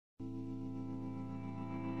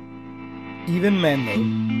Even men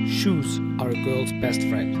know shoes are a girl's best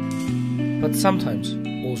friend, but sometimes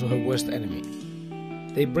also her worst enemy.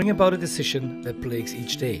 They bring about a decision that plagues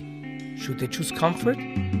each day. Should they choose comfort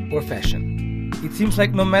or fashion? It seems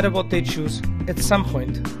like no matter what they choose, at some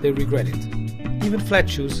point they regret it. Even flat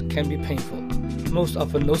shoes can be painful, most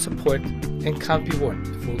often no support and can't be worn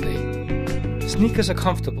a full day. Sneakers are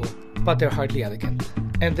comfortable, but they're hardly elegant,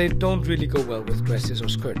 and they don't really go well with dresses or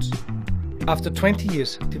skirts. After 20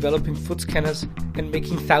 years developing foot scanners and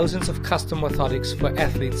making thousands of custom orthotics for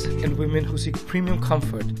athletes and women who seek premium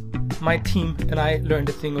comfort, my team and I learned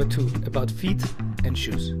a thing or two about feet and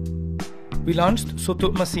shoes. We launched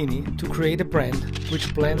Soto Massini to create a brand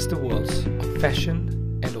which blends the worlds of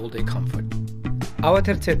fashion and all-day comfort. Our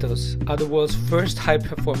tercetos are the world's first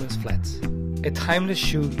high-performance flats, a timeless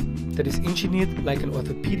shoe that is engineered like an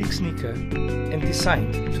orthopedic sneaker and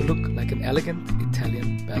designed to look like an elegant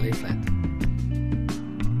Italian ballet flat.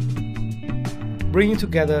 Bringing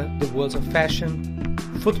together the worlds of fashion,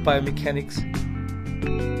 foot biomechanics,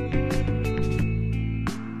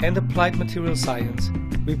 and applied material science,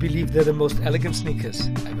 we believe they're the most elegant sneakers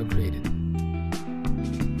ever created.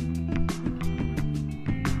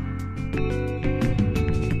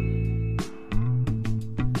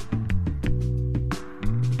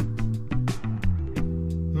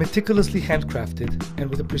 Meticulously handcrafted and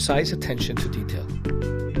with a precise attention to detail.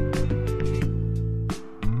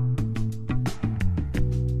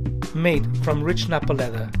 Made from rich nappa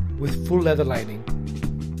leather with full leather lining,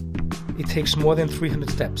 it takes more than 300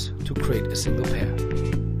 steps to create a single pair.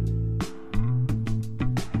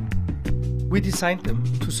 We designed them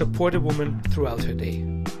to support a woman throughout her day,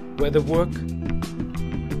 whether work,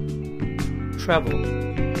 travel,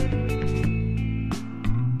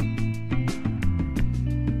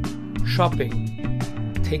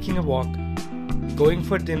 shopping, taking a walk, going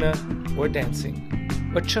for dinner or dancing,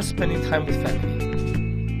 or just spending time with family.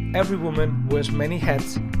 Every woman wears many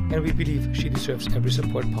hats, and we believe she deserves every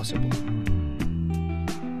support possible.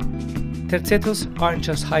 Tercetos aren't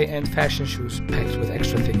just high-end fashion shoes packed with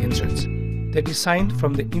extra thick inserts. They're designed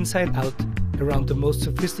from the inside out around the most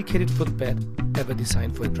sophisticated footbed ever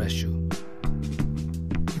designed for a dress shoe.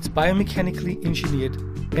 It's biomechanically engineered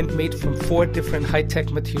and made from 4 different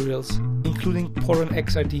high-tech materials, including Poron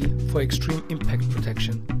XRD for extreme impact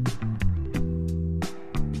protection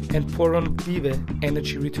and Poron Vive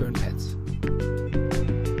energy return pads.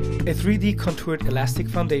 A 3D contoured elastic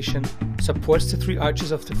foundation supports the 3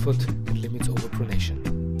 arches of the foot and limits overpronation.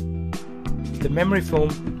 The memory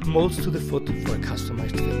foam molds to the foot for a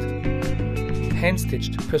customized fit.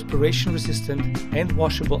 Hand-stitched, perspiration-resistant and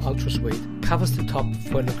washable ultra suede covers the top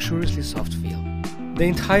for a luxuriously soft feel. The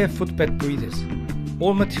entire footbed breathes.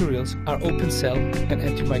 All materials are open cell and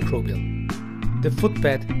antimicrobial. The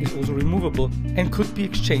footbed is also removable and could be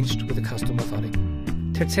exchanged with a custom orthotic.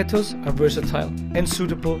 Tercetos are versatile and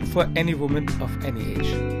suitable for any woman of any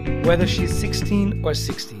age, whether she's 16 or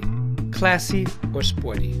 60, classy or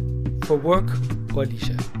sporty, for work or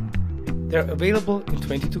leisure. They're available in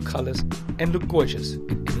 22 colors and look gorgeous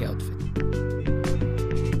in any outfit.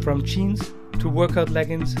 From jeans to workout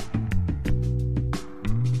leggings,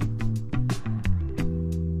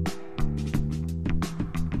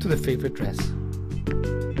 to the favorite dress.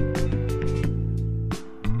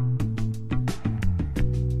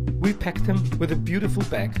 We packed them with a beautiful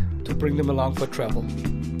bag to bring them along for travel,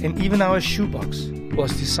 and even our shoebox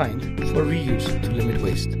was designed for reuse to limit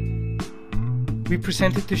waste. We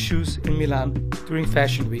presented the shoes in Milan during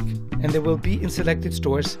Fashion Week, and they will be in selected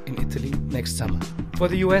stores in Italy next summer. For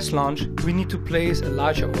the US launch, we need to place a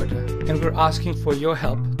larger order, and we're asking for your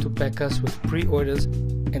help to back us with pre-orders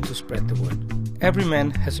and to spread the word. Every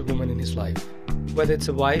man has a woman in his life, whether it's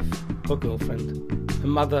a wife or girlfriend, a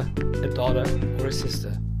mother, a daughter, or a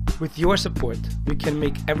sister. With your support, we can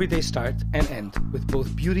make every day start and end with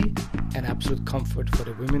both beauty and absolute comfort for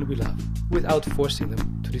the women we love, without forcing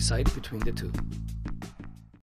them to decide between the two.